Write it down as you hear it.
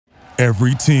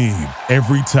Every team,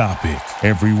 every topic,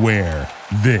 everywhere.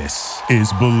 This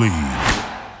is Believe.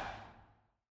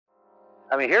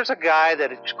 I mean, here's a guy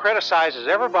that criticizes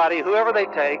everybody, whoever they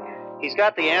take. He's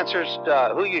got the answers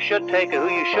to who you should take and who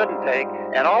you shouldn't take.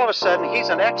 And all of a sudden, he's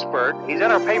an expert. He's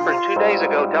in our paper 2 days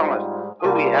ago telling us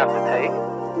who we have to take.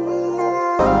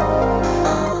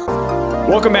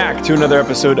 Welcome back to another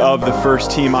episode of The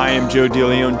First Team. I am Joe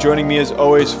DeLeone. Joining me as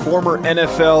always, former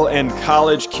NFL and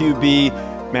college QB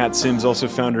Matt Sims, also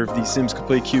founder of the Sims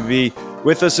Complete QB.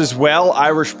 With us as well,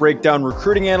 Irish Breakdown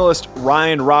recruiting analyst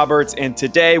Ryan Roberts. And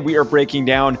today we are breaking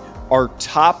down our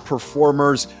top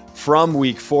performers from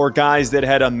week 4, guys that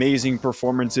had amazing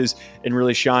performances and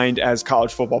really shined as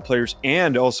college football players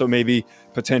and also maybe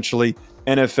potentially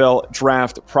NFL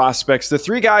draft prospects. The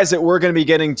 3 guys that we're going to be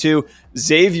getting to: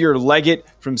 Xavier Legette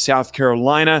from South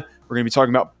Carolina. We're going to be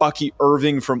talking about Bucky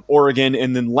Irving from Oregon.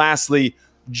 And then lastly,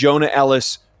 Jonah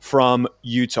Elliss from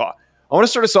Utah. I want to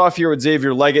start us off here with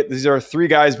Xavier Legette. These are 3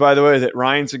 guys, by the way, that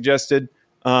Ryan suggested.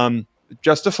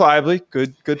 Justifiably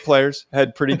good players,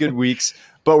 had pretty good weeks.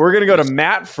 But we're going to go to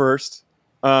Matt first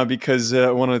because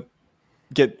I want to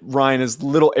get Ryan as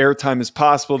little airtime as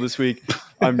possible this week.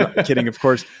 I'm not kidding, of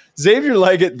course. Xavier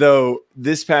Legette, though,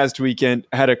 this past weekend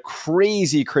had a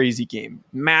crazy game.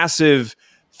 Massive,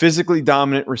 physically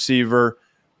dominant receiver.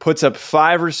 Puts up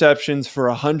 5 receptions for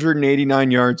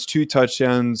 189 yards, 2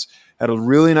 touchdowns. Had a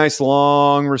really nice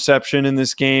long reception in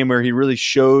this game where he really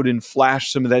showed and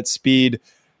flashed some of that speed.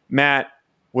 Matt,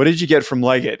 what did you get from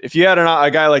Legette? If you had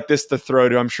a guy like this to throw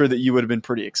to, I'm sure that you would have been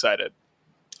pretty excited.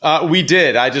 We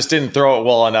did. I just didn't throw it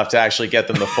well enough to actually get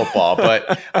them the football. But,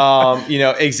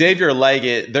 Xavier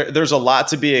Legette, there's a lot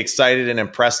to be excited and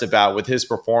impressed about with his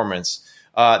performance.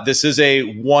 This is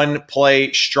a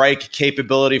one-play strike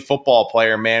capability football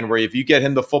player, man, where if you get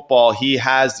him the football, he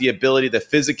has the ability, the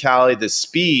physicality, the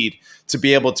speed to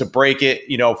be able to break it,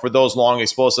 for those long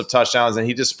explosive touchdowns. And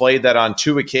he displayed that on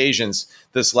 2 occasions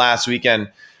this last weekend.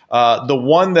 The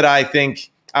one that I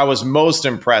think I was most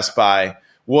impressed by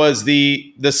was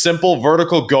the simple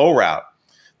vertical go route.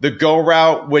 The go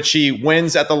route, which he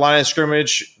wins at the line of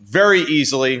scrimmage very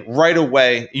easily, right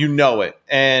away, it.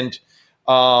 And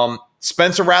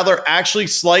Spencer Rattler actually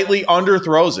slightly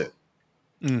underthrows it.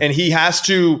 And he has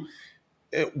to,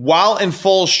 while in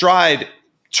full stride,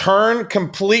 turn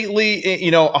completely,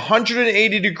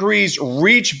 180 degrees,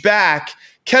 reach back,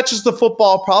 catches the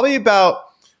football probably about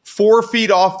 4 feet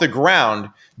off the ground,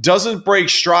 doesn't break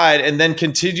stride, and then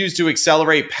continues to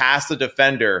accelerate past the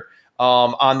defender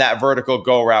on that vertical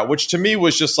go route, which to me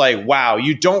was just like, wow,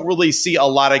 you don't really see a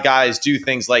lot of guys do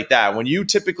things like that. When you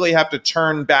typically have to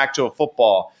turn back to a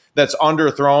football that's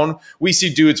underthrown, we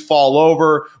see dudes fall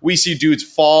over, we see dudes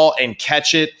fall and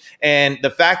catch it. And the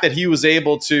fact that he was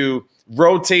able to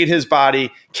rotate his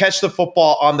body, catch the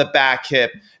football on the back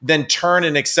hip, then turn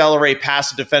and accelerate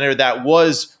past a defender that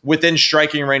was within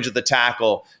striking range of the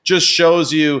tackle just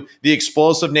shows you the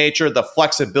explosive nature, the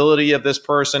flexibility of this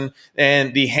person,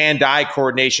 and the hand-eye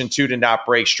coordination too to not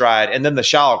break stride. And then the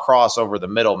shallow cross over the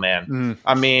middle, man.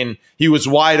 I mean, he was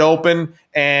wide open,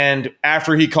 and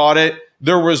after he caught it,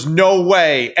 there was no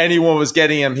way anyone was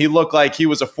getting him. He looked like he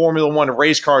was a Formula One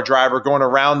race car driver going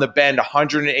around the bend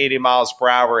 180 miles per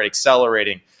hour,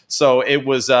 accelerating. So it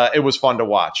was fun to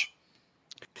watch.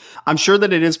 I'm sure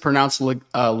that it is pronounced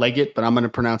Legette, but I'm going to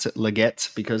pronounce it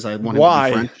Legette because I want to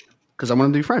do French. Because I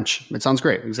want to do French. It sounds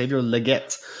great. Xavier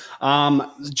Legette.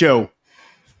 Joe,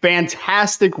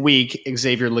 fantastic week,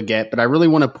 Xavier Legette, but I really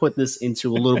want to put this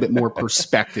into a little bit more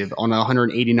perspective on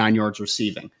 189 yards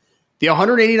receiving. The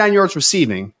 189 yards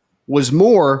receiving was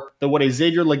more than what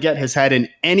Xavier Legette has had in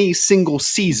any single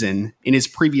season in his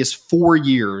previous 4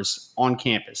 years on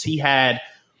campus. He had,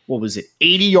 80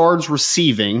 yards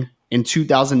receiving in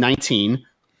 2019,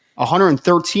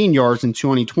 113 yards in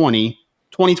 2020.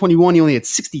 2021, he only had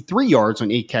 63 yards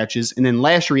on 8 catches. And then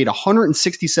last year, he had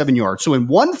 167 yards. So in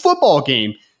one football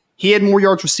game, he had more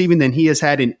yards receiving than he has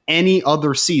had in any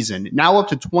other season. Now up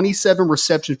to 27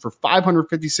 receptions for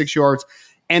 556 yards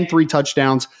and 3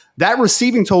 touchdowns. That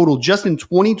receiving total just in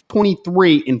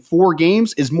 2023 in 4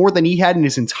 games is more than he had in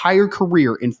his entire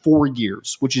career in 4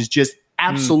 years, which is just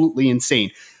absolutely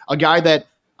insane. A guy that,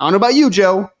 I don't know about you,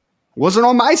 Joe, wasn't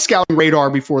on my scouting radar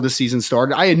before the season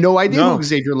started. I had no idea who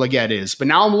Xavier Legette is. But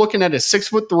now I'm looking at a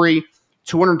 6'3",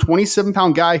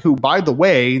 227-pound guy who, by the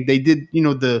way, they did,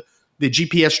 the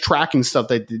GPS tracking stuff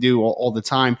that they do all the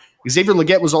time. Xavier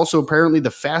Legette was also apparently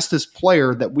the fastest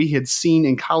player that we had seen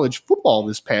in college football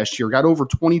this past year. Got over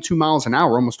 22 miles an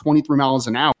hour, almost 23 miles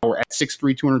an hour at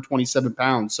 6'3", 227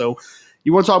 pounds. So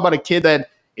you want to talk about a kid that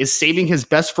is saving his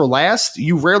best for last?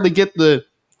 You rarely get the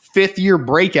fifth-year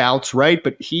breakouts, right?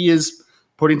 But he is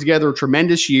putting together a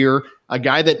tremendous year, a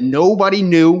guy that nobody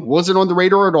knew, wasn't on the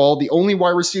radar at all. The only wide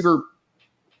receiver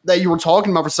that you were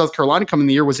talking about for South Carolina coming in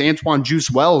the year was Antoine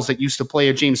Juice Wells that used to play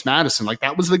at James Madison. Like,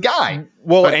 that was the guy.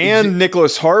 Well, and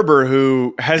Nicholas Harbor,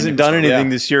 who hasn't done anything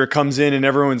this year, comes in and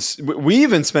we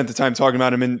even spent the time talking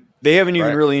about him, and they haven't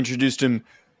even really introduced him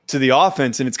to the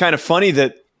offense. And it's kind of funny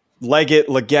that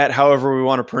Legette, however we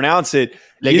want to pronounce it,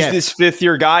 is this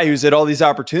fifth-year guy who's had all these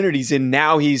opportunities, and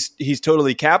now he's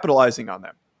totally capitalizing on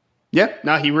them. Yeah,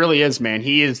 no, he really is, man.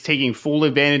 He is taking full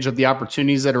advantage of the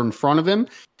opportunities that are in front of him.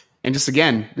 And just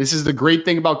again, this is the great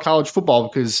thing about college football,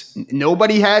 because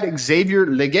nobody had Xavier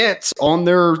Legette on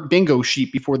their bingo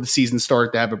sheet before the season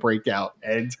started to have a breakout.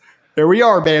 And there we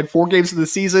are, man, 4 games of the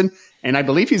season. And I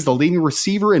believe he's the leading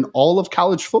receiver in all of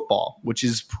college football, which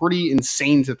is pretty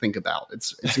insane to think about.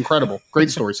 It's incredible.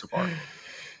 Great story so far.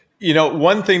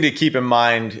 One thing to keep in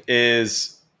mind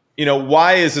is,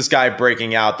 why is this guy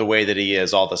breaking out the way that he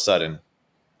is all of a sudden?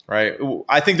 Right.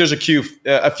 I think there's a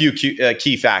few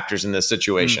key factors in this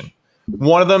situation.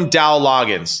 One of them, Dow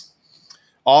Loggins,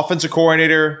 offensive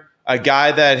coordinator, a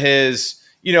guy that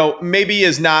maybe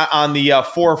is not on the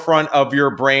forefront of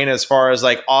your brain as far as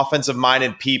like offensive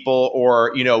minded people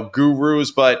or,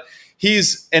 gurus, but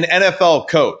he's an NFL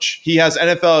coach. He has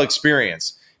NFL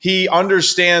experience. He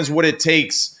understands what it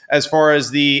takes as far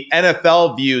as the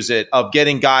NFL views it of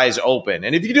getting guys open.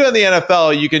 And if you do it in the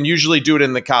NFL, you can usually do it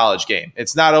in the college game.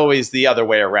 It's not always the other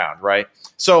way around, right?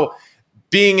 So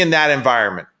being in that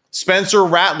environment, Spencer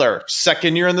Rattler,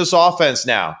 second year in this offense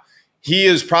now, he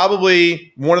is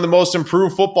probably one of the most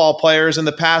improved football players in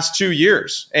the past 2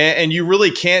 years. And you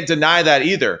really can't deny that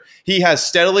either. He has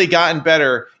steadily gotten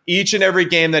better each and every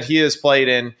game that he has played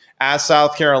in at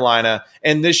South Carolina.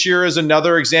 And this year is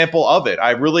another example of it.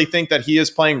 I really think that he is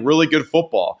playing really good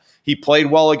football. He played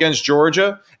well against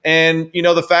Georgia. And,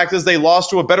 the fact is they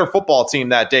lost to a better football team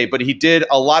that day, but he did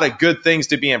a lot of good things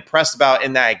to be impressed about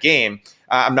in that game.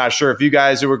 I'm not sure if you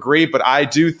guys would agree, but I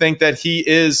do think that he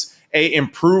is a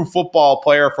improved football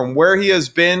player from where he has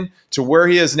been to where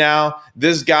he is now.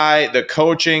 This guy, the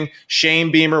coaching,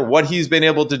 Shane Beamer, what he's been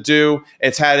able to do,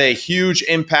 it's had a huge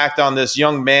impact on this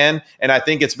young man. And I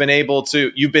think you've been able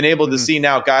to see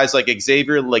now guys like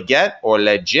Xavier Legette or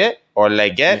Legette.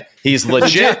 He's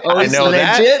legit. I know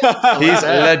legit. That. He's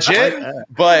legit.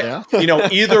 But,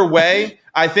 either way,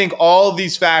 I think all of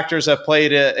these factors have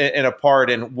played in a part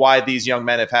in why these young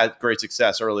men have had great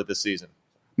success early this season.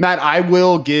 Matt, I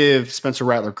will give Spencer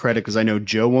Rattler credit because I know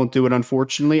Joe won't do it,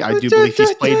 unfortunately. I do believe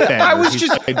he's played better. I was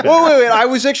wait. I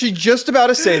was actually just about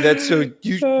to say that, so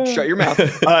you shut your mouth.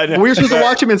 We were supposed to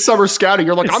watch him in summer scouting.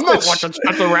 You're like, I'm not watching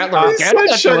Spencer Rattler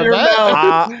again. Shut your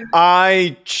mouth.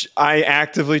 I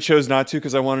actively chose not to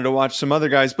because I wanted to watch some other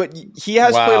guys, but he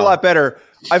has played a lot better.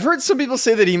 I've heard some people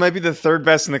say that he might be the third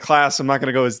best in the class. I'm not going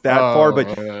to go as that far,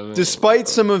 but despite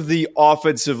some of the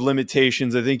offensive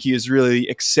limitations, I think he has really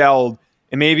excelled.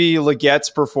 And maybe Legette's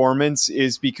performance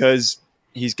is because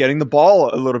he's getting the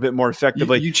ball a little bit more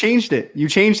effectively. You changed it. You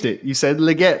said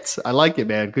Legette. I like it,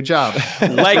 man. Good job.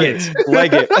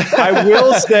 Legette. I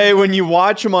will say when you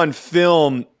watch him on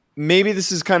film, maybe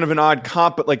this is kind of an odd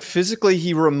comp, but like physically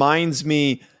he reminds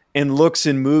me and looks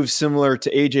and moves similar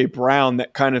to A.J. Brown,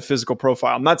 that kind of physical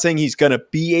profile. I'm not saying he's going to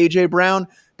be A.J. Brown,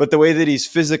 but the way that he's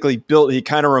physically built, he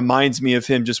kind of reminds me of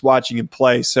him just watching him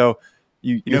play. So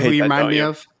you know who you remind me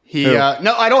of?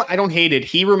 No, I don't hate it.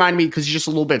 He reminded me because he's just a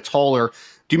little bit taller.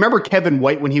 Do you remember Kevin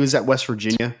White when he was at West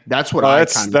Virginia? That's what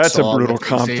that's a brutal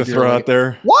comp to throw out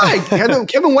there. Why?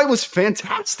 Kevin White was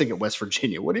fantastic at West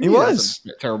Virginia. What do you mean? That's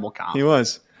a terrible comp. He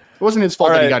was. It wasn't his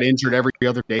fault that he got injured every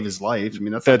other day of his life. I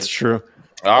mean, that's true.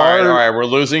 All right. We're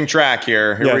losing track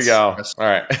here. Here we go. All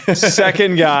right.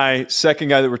 Second guy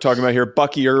that we're talking about here,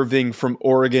 Bucky Irving from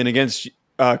Oregon against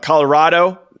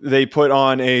Colorado. They put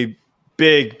on a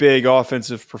big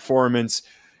offensive performance.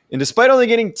 And despite only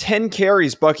getting 10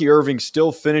 carries, Bucky Irving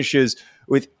still finishes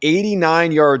with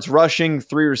 89 yards rushing,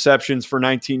 3 receptions for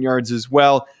 19 yards as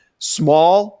well.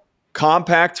 Small,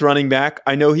 compact running back.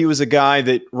 I know he was a guy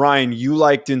that, Ryan, you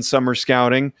liked in summer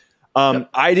scouting. Yep.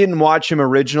 I didn't watch him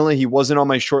originally. He wasn't on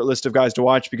my short list of guys to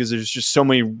watch because there's just so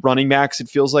many running backs, it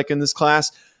feels like, in this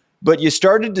class. But you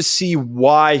started to see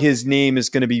why his name is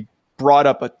going to be brought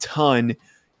up a ton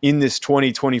in this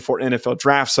 2024 NFL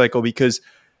draft cycle, because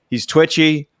he's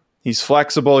twitchy, he's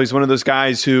flexible. He's one of those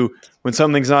guys who, when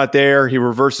something's not there, he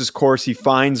reverses course, he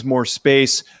finds more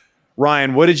space.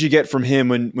 Ryan, what did you get from him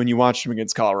when you watched him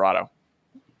against Colorado?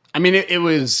 I mean, it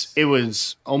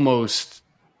was almost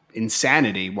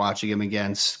insanity watching him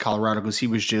against Colorado because he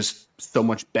was just so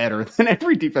much better than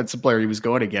every defensive player he was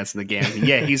going against in the game. And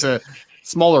yeah, he's a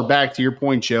smaller back, to your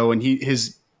point, Joe, and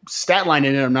his stat line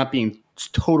ended up not being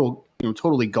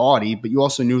totally gaudy, but you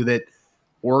also knew that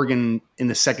Oregon in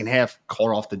the second half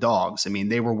called off the dogs. I mean,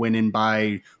 they were winning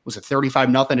by, was it 35-0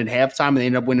 at halftime, and they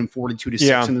ended up winning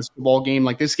 42-6 in this football game.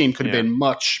 Like, this game could have been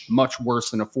much, much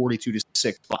worse than a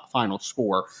 42-6 final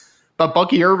score. But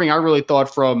Bucky Irving, I really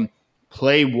thought from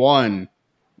play one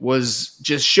was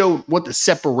just showed what the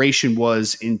separation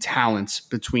was in talents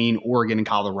between Oregon and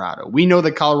Colorado. We know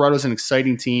that Colorado is an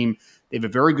exciting team. They have a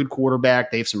very good quarterback.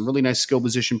 They have some really nice skill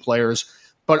position players.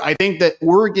 But I think that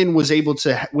Oregon was able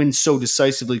to win so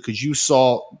decisively because you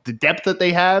saw the depth that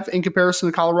they have in comparison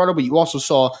to Colorado, but you also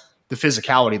saw the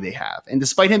physicality they have. And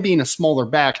despite him being a smaller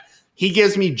back, he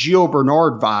gives me Gio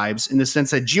Bernard vibes in the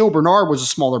sense that Gio Bernard was a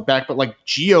smaller back, but like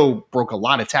Gio broke a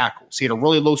lot of tackles. He had a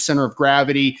really low center of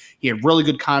gravity. He had really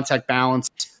good contact balance.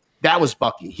 That was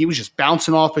Bucky. He was just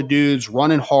bouncing off of dudes,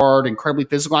 running hard, incredibly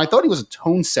physical. I thought he was a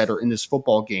tone setter in this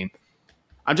football game.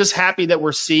 I'm just happy that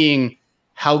we're seeing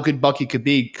how good Bucky could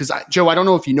be. Because, Joe, I don't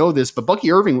know if you know this, but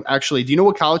Bucky Irving, actually, do you know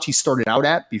what college he started out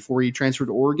at before he transferred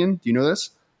to Oregon? Do you know this?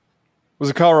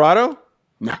 Was it Colorado?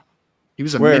 No. He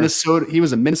was a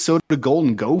Minnesota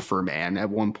Golden Gopher, man, at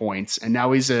one point. And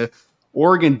now he's a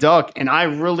Oregon Duck, and I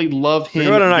really love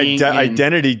him. What an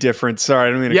identity difference. Sorry,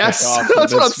 I don't mean to cut off.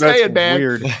 That's what I'm saying, man.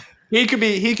 Weird. He could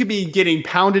be getting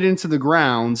pounded into the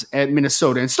grounds at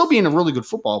Minnesota and still being a really good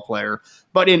football player.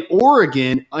 But in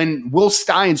Oregon, and Will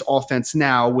Stein's offense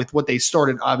now, with what they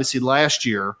started obviously last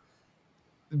year,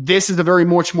 this is a very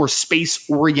much more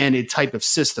space-oriented type of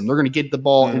system. They're going to get the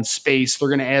ball in space. They're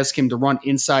going to ask him to run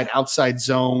inside, outside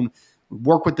zone,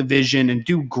 work with the vision, and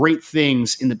do great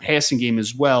things in the passing game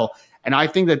as well. And I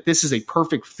think that this is a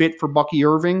perfect fit for Bucky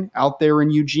Irving out there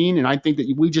in Eugene. And I think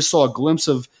that we just saw a glimpse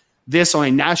of this on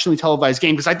a nationally televised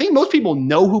game, because I think most people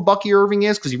know who Bucky Irving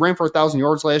is because he ran for 1,000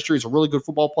 yards last year. He's a really good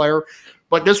football player.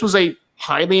 But this was a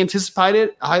highly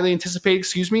anticipated, highly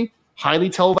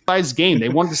televised game. They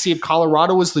wanted to see if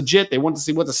Colorado was legit. They wanted to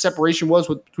see what the separation was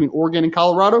between Oregon and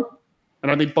Colorado.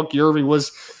 And I think Bucky Irving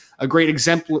was a great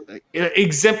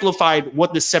exemplified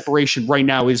what the separation right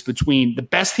now is between the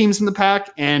best teams in the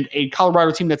pack and a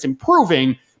Colorado team that's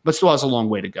improving, but still has a long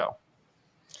way to go.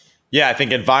 Yeah, I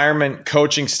think environment,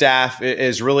 coaching staff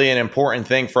is really an important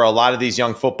thing for a lot of these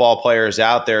young football players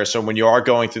out there. So when you are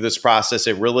going through this process,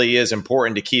 it really is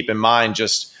important to keep in mind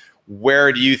just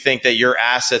where do you think that your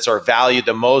assets are valued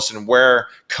the most and where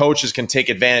coaches can take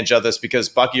advantage of this, because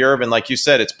Bucky Irving, like you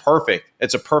said, it's perfect.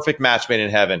 It's a perfect match made in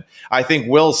heaven. I think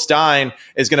Will Stein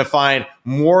is going to find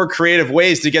more creative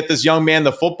ways to get this young man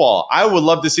the football. I would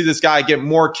love to see this guy get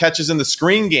more catches in the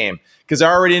screen game, because I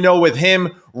already know with him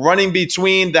running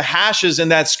between the hashes in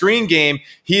that screen game,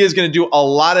 he is going to do a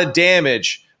lot of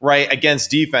damage, right,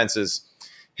 against defenses.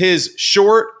 His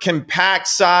short, compact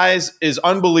size is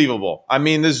unbelievable. I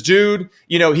mean, this dude,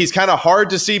 he's kind of hard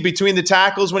to see between the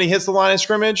tackles when he hits the line of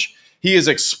scrimmage. He is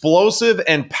explosive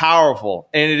and powerful,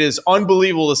 and it is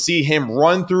unbelievable to see him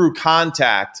run through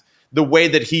contact the way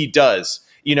that he does.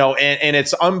 And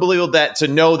it's unbelievable to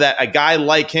know that a guy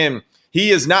like him, he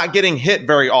is not getting hit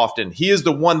very often. He is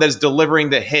the one that is delivering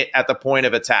the hit at the point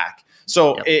of attack.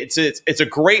 So it's a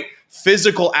great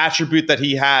physical attribute that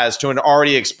he has to an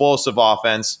already explosive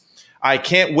offense. I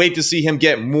can't wait to see him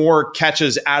get more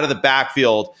catches out of the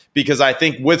backfield, because I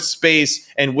think with space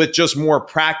and with just more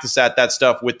practice at that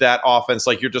stuff with that offense,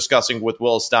 like you're discussing with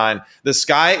Will Stein, the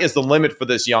sky is the limit for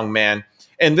this young man.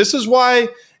 And this is why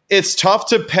it's tough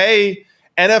to pay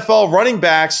NFL running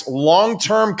backs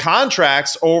long-term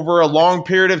contracts over a long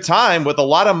period of time with a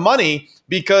lot of money,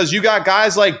 because you got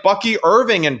guys like Bucky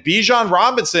Irving and Bijan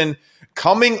Robinson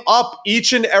coming up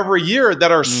each and every year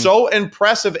that are so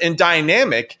impressive and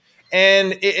dynamic.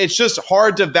 And it's just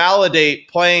hard to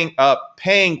validate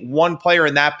paying one player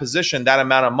in that position that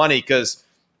amount of money, because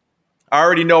I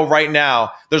already know right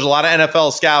now there's a lot of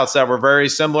NFL scouts that were very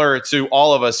similar to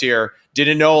all of us here,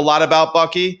 didn't know a lot about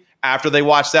Bucky. After they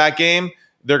watched that game,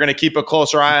 they're going to keep a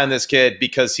closer eye on this kid,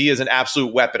 because he is an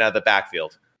absolute weapon out of the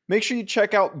backfield. Make sure you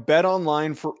check out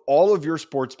BetOnline for all of your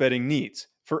sports betting needs.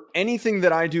 For anything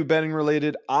that I do betting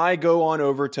related, I go on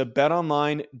over to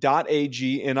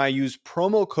betonline.ag and I use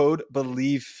promo code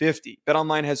BELIEVE50.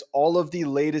 BetOnline has all of the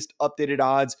latest updated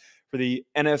odds for the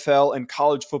NFL and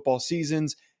college football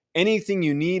seasons. Anything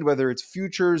you need, whether it's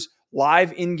futures,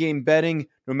 live in-game betting,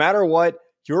 no matter what,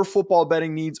 your football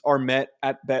betting needs are met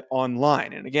at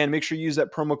BetOnline. And again, make sure you use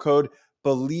that promo code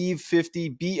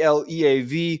BELIEVE50,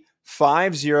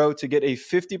 BLEAV50, to get a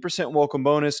 50% welcome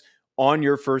bonus on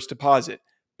your first deposit.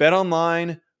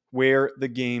 BetOnline, where the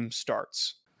game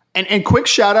starts. And quick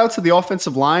shout out to the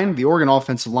offensive line. The Oregon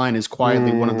offensive line is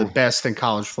quietly one of the best in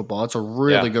college football. It's a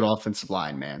really good offensive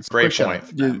line, man. So great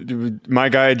point. My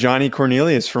guy Johnny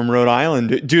Cornelius from Rhode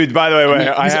Island, dude. By the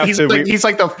way, he's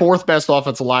like the fourth best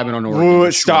offensive lineman on Oregon.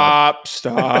 Ooh, stop.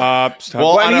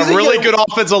 Well, on a really good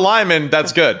offensive lineman,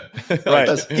 that's good.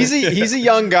 Right. He's a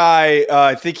young guy.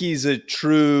 I think he's a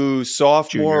true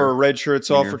sophomore or redshirt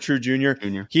sophomore, true junior.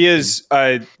 He is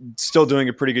still doing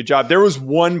a pretty good job. There was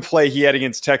one play he had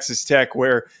against Texas Tech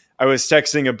where I was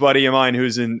texting a buddy of mine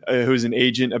who's an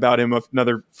agent about him,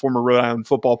 another former Rhode Island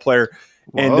football player.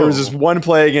 Whoa. And there was this one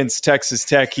play against Texas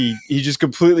Tech. He just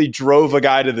completely drove a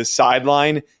guy to the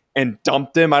sideline and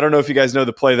dumped him. I don't know if you guys know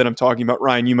the play that I'm talking about,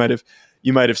 Ryan. You might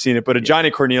have seen it, but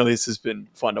Johnny Cornelius has been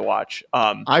fun to watch.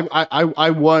 I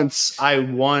once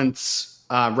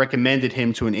recommended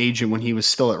him to an agent when he was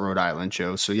still at Rhode Island,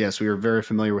 Joe. So yes, we are very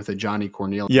familiar with a Johnny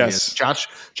Cornelius. Yes. Josh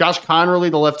Connerly,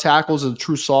 the left tackle, is a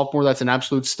true sophomore. That's an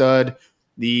absolute stud.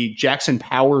 The Jackson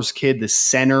Powers kid, the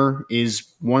center, is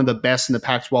one of the best in the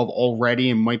Pac-12 already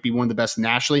and might be one of the best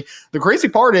nationally. The crazy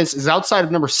part is outside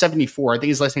of number 74, I think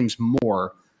his last name's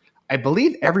Moore. I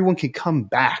believe everyone can come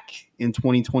back in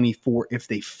 2024 if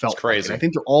they felt it's crazy. Like it. I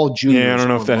think they're all juniors. Yeah, I don't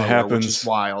know if that happens. Which is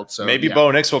wild. So maybe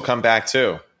Bo Nix will come back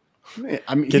too.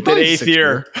 I mean, get that 8th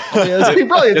year. He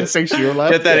probably has a 6 year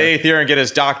left. Get that 8th year and get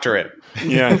his doctorate.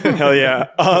 Yeah, hell yeah.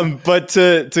 But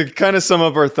to kind of sum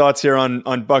up our thoughts here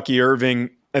on Bucky Irving,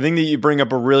 I think that you bring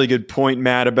up a really good point,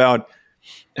 Matt, about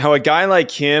how a guy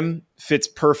like him fits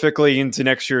perfectly into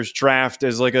next year's draft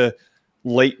as like a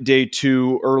late day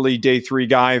 2, early day 3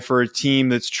 guy for a team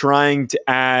that's trying to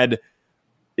add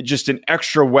just an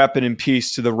extra weapon and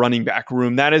piece to the running back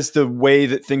room. That is the way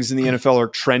that things in the NFL are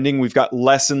trending. We've got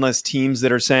less and less teams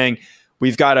that are saying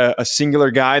we've got a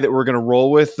singular guy that we're going to roll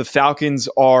with. The Falcons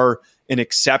are an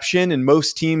exception, and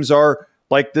most teams are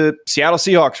like the Seattle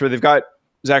Seahawks, where they've got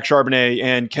Zach Charbonnet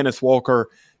and Kenneth Walker.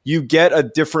 You get a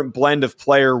different blend of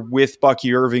player with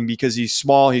Bucky Irving because he's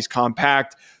small, he's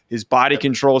compact, his body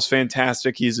control is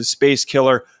fantastic, he's a space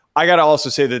killer. I got to also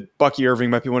say that Bucky Irving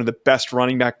might be one of the best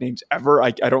running back names ever.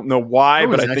 I don't know why,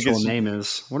 but I think his name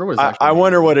is. I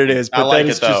wonder what it is. But I like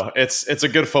it though. It's a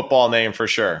good football name for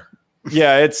sure.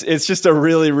 Yeah, it's just a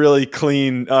really, really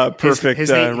clean, perfect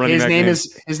running back name.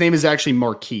 His name is actually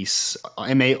Marquise.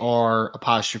 MAR''KEISE.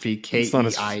 Marquise.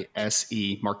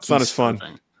 It's not as fun.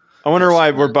 I wonder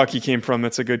where Bucky came from.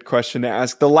 That's a good question to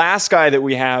ask. The last guy that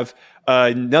we have,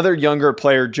 another younger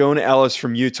player, Jonah Elliss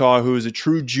from Utah, who is a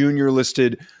true junior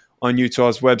listed on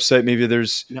Utah's website. Maybe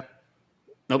there's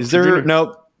Nope, is there junior.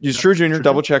 No, he's true junior.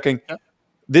 Double checking. Yep.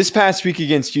 This past week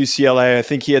against UCLA, I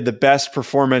think he had the best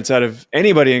performance out of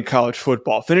anybody in college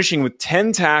football, finishing with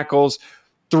 10 tackles,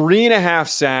 3.5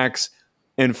 sacks,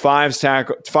 and 5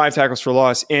 tackles for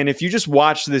loss. And if you just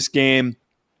watched this game,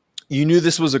 you knew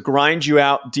this was a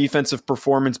grind-you-out defensive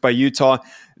performance by Utah.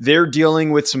 They're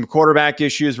dealing with some quarterback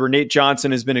issues where Nate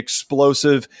Johnson has been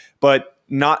explosive, but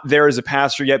not there as a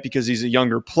passer yet because he's a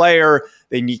younger player.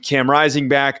 They need Cam Rising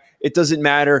back. It doesn't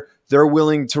matter. They're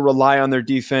willing to rely on their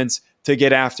defense to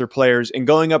get after players. And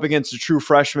going up against a true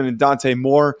freshman in Dante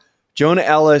Moore, Jonah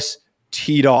Elliss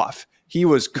teed off. He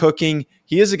was cooking.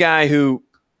 He is a guy who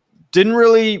didn't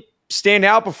really stand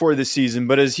out before this season,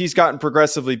 but as he's gotten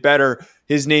progressively better,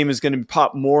 his name is going to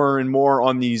pop more and more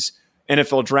on these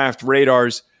NFL draft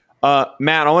radars.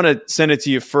 Matt, I want to send it to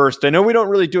you first. I know we don't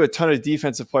really do a ton of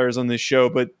defensive players on this show,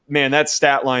 but man, that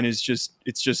stat line is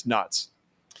just nuts.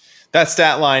 That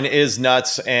stat line is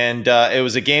nuts, and it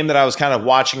was a game that I was kind of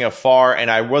watching afar,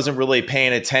 and I wasn't really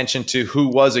paying attention to who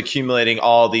was accumulating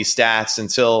all these stats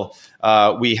until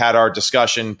we had our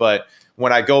discussion. But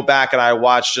when I go back and I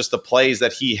watch just the plays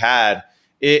that he had,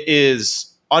 it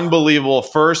is unbelievable.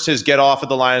 First, his get off at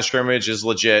the line of scrimmage is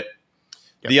legit.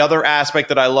 Yep. The other aspect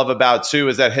that I love about, too,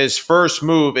 is that his first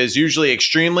move is usually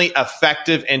extremely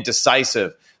effective and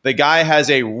decisive. The guy has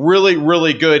a really,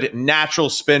 really good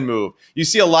natural spin move. You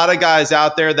see a lot of guys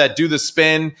out there that do the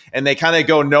spin and they kind of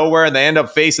go nowhere and they end up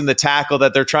facing the tackle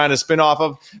that they're trying to spin off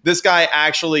of. This guy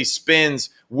actually spins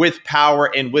with power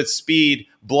and with speed,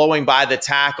 blowing by the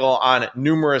tackle on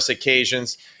numerous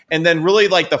occasions. And then really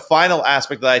like the final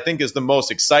aspect that I think is the most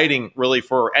exciting really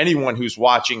for anyone who's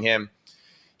watching him.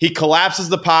 He collapses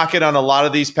the pocket on a lot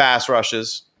of these pass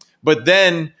rushes, but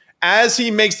then as he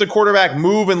makes the quarterback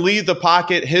move and leave the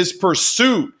pocket, his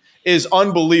pursuit is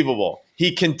unbelievable.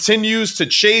 He continues to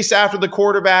chase after the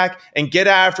quarterback and get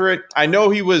after it. I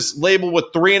know he was labeled with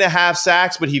 3.5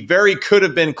 sacks, but he very could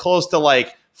have been close to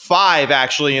like 5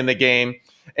 actually in the game.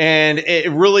 And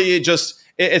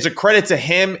it's a credit to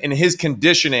him and his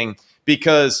conditioning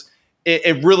because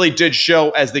it really did show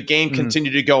as the game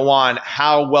continued to go on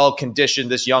how well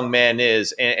conditioned this young man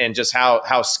is, and just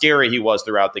how scary he was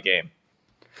throughout the game.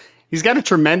 He's got a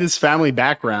tremendous family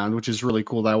background, which is really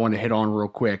cool that I want to hit on real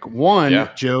quick. One,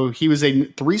 Joe, he was a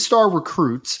 3-star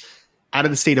recruit out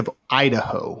of the state of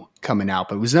Idaho coming out,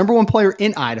 but he was the number 1 player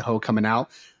in Idaho coming out.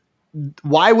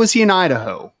 Why was he in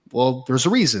Idaho? Well, there's a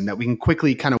reason that we can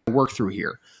quickly kind of work through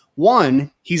here. One,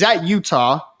 he's at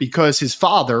Utah because his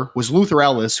father was Luther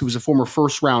Elliss, who was a former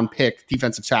first-round pick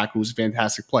defensive tackle, who was a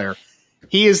fantastic player.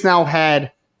 He has now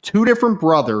had 2 different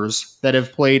brothers that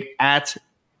have played at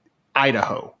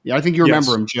Idaho. Yeah, I think you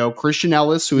remember him, Joe. Christian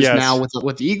Elliss, who is now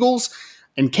with the Eagles,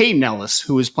 and Caden Elliss,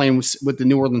 who is playing with the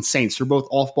New Orleans Saints. They're both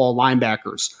off-ball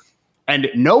linebackers. And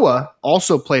Noah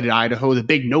also played at Idaho, the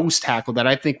big nose tackle that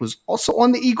I think was also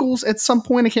on the Eagles at some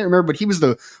point. I can't remember, but he was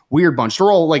the weird bunch.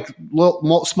 They're all like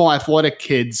little, small athletic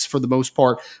kids for the most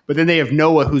part. But then they have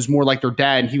Noah, who's more like their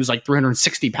dad, and he was like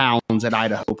 360 pounds at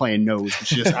Idaho playing nose,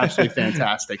 which is just absolutely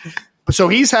fantastic. So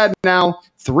he's had now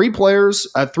 3 brothers,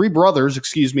 that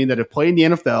have played in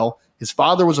the NFL. His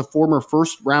father was a former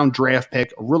first-round draft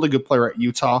pick, a really good player at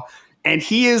Utah. And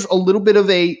he is a little bit of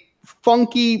a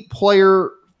funky player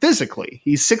physically.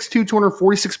 He's 6'2",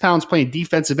 246 pounds, playing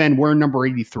defensive end, wearing number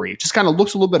 83. It just kind of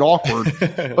looks a little bit awkward.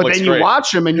 But then you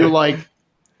watch him and you're like,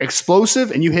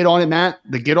 explosive, and you hit on it, Matt.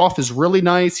 The get-off is really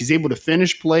nice. He's able to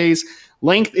finish plays.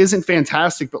 Length isn't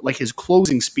fantastic, but like his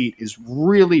closing speed is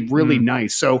really, really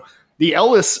nice. So the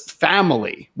Elliss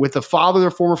family, with a father, their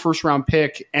former first-round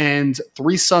pick, and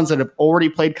 3 sons that have already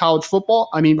played college football.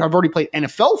 I've already played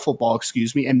NFL football,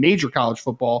 and major college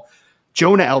football.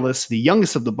 Jonah Elliss, the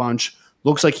youngest of the bunch,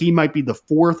 looks like he might be the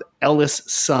 4th Elliss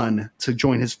son to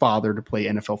join his father to play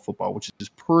NFL football, which is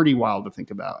pretty wild to think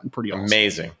about and pretty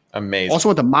awesome. Amazing. Also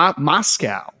went to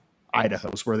Moscow, Idaho,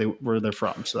 is where they're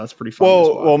from. So that's pretty fun.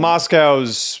 Well,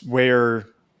 Moscow's where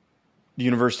the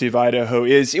University of Idaho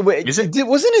is.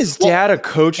 Wasn't his dad a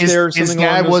coach there? Or something his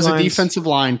dad was lines? A defensive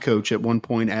line coach at one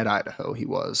point at Idaho. He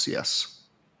was, yes.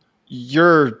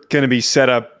 You're going to be set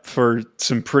up for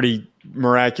some pretty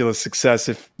miraculous success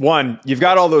if, one, you've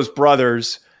got all those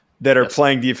brothers that are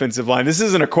playing defensive line. This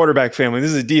isn't a quarterback family. This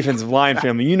is a defensive line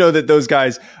family. You know that those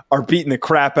guys are beating the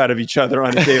crap out of each other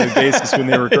on a daily basis when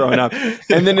they were growing up.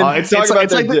 And then it's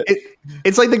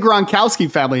like the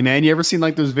Gronkowski family, man. You ever seen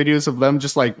like those videos of them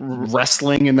just like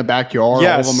wrestling in the backyard?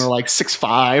 Yes. All of them are like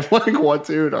 6'5". Like, what,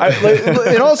 dude?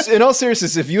 In all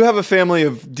seriousness, if you have a family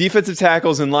of defensive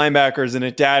tackles and linebackers and a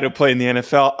dad who played in the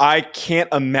NFL, I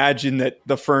can't imagine that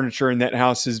the furniture in that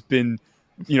house has been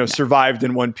survived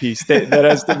in one piece. That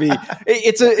has to be.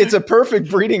 It's a perfect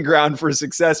breeding ground for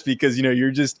success because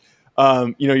you're just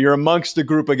you're amongst a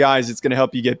group of guys that's going to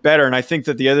help you get better. And I think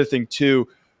that the other thing too,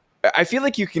 I feel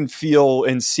like you can feel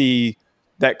and see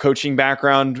that coaching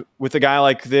background with a guy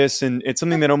like this, and it's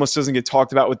something that almost doesn't get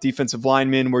talked about with defensive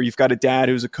linemen, where you've got a dad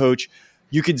who's a coach.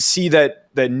 You can see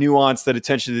that nuance, that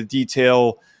attention to the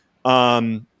detail,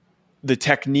 the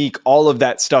technique, all of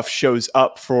that stuff shows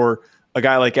up for a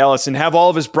guy like Elliss, and have all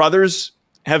of his brothers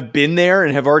have been there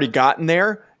and have already gotten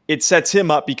there. It sets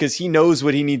him up because he knows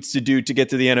what he needs to do to get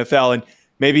to the NFL. And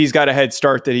maybe he's got a head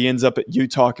start that he ends up at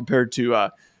Utah compared to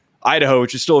Idaho,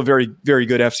 which is still a very, very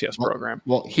good FCS program.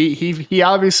 Well, he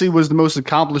obviously was the most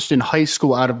accomplished in high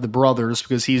school out of the brothers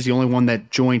because he's the only one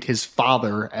that joined his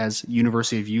father as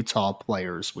University of Utah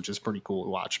players, which is pretty cool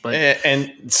to watch. But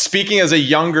and speaking as a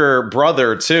younger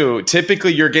brother too,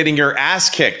 typically you're getting your ass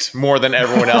kicked more than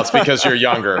everyone else because you're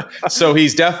younger. So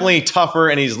he's definitely tougher,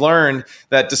 and he's learned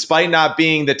that despite not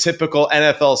being the typical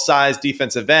NFL-sized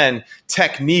defensive end,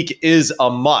 technique is a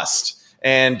must.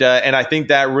 And I think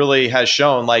that really has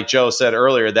shown, like Joe said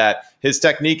earlier, that his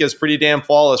technique is pretty damn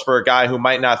flawless for a guy who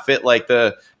might not fit like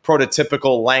the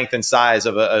prototypical length and size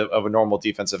of a normal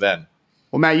defensive end.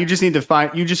 Well, Matt, you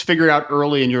just figured out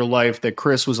early in your life that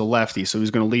Chris was a lefty, so he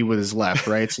was going to lead with his left,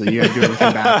 right? So you had to do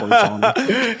everything backwards on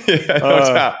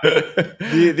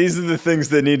him. These are the things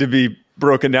that need to be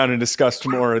broken down and discussed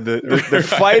more. The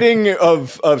fighting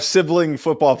of sibling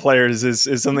football players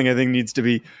is something I think needs to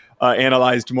be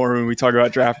analyzed more when we talk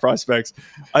about draft prospects.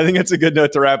 I think that's a good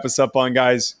note to wrap us up on,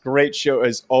 guys. Great show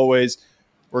as always.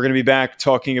 We're going to be back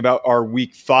talking about our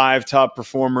week 5 top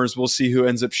performers. We'll see who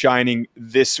ends up shining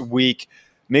this week.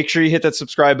 Make sure you hit that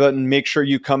subscribe button. Make sure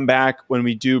you come back when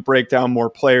we do break down more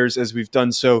players, as we've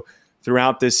done so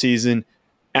throughout this season.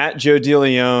 At Joe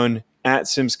DeLeone, at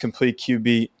Sims Complete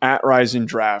QB, at Rise and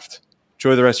Draft.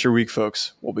 Enjoy the rest of your week,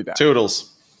 folks. We'll be back. Toodles.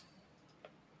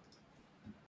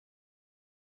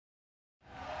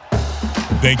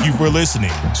 Thank you for listening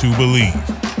to Believe.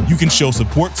 You can show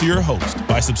support to your host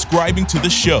by subscribing to the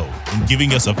show and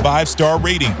giving us a 5-star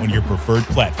rating on your preferred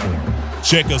platform.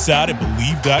 Check us out at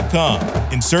Believe.com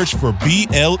and search for BLEAV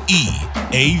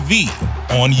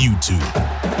on YouTube.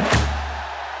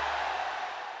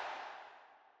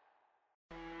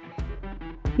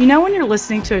 You know when you're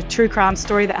listening to a true crime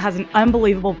story that has an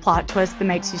unbelievable plot twist that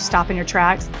makes you stop in your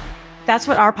tracks? That's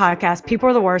what our podcast, People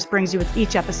Are the Worst, brings you with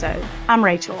each episode. I'm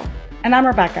Rachel. And I'm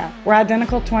Rebecca. We're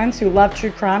identical twins who love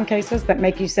true crime cases that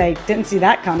make you say, didn't see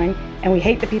that coming, and we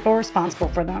hate the people responsible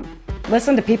for them.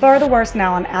 Listen to People Are the Worst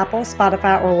now on Apple,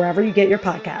 Spotify, or wherever you get your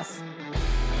podcasts.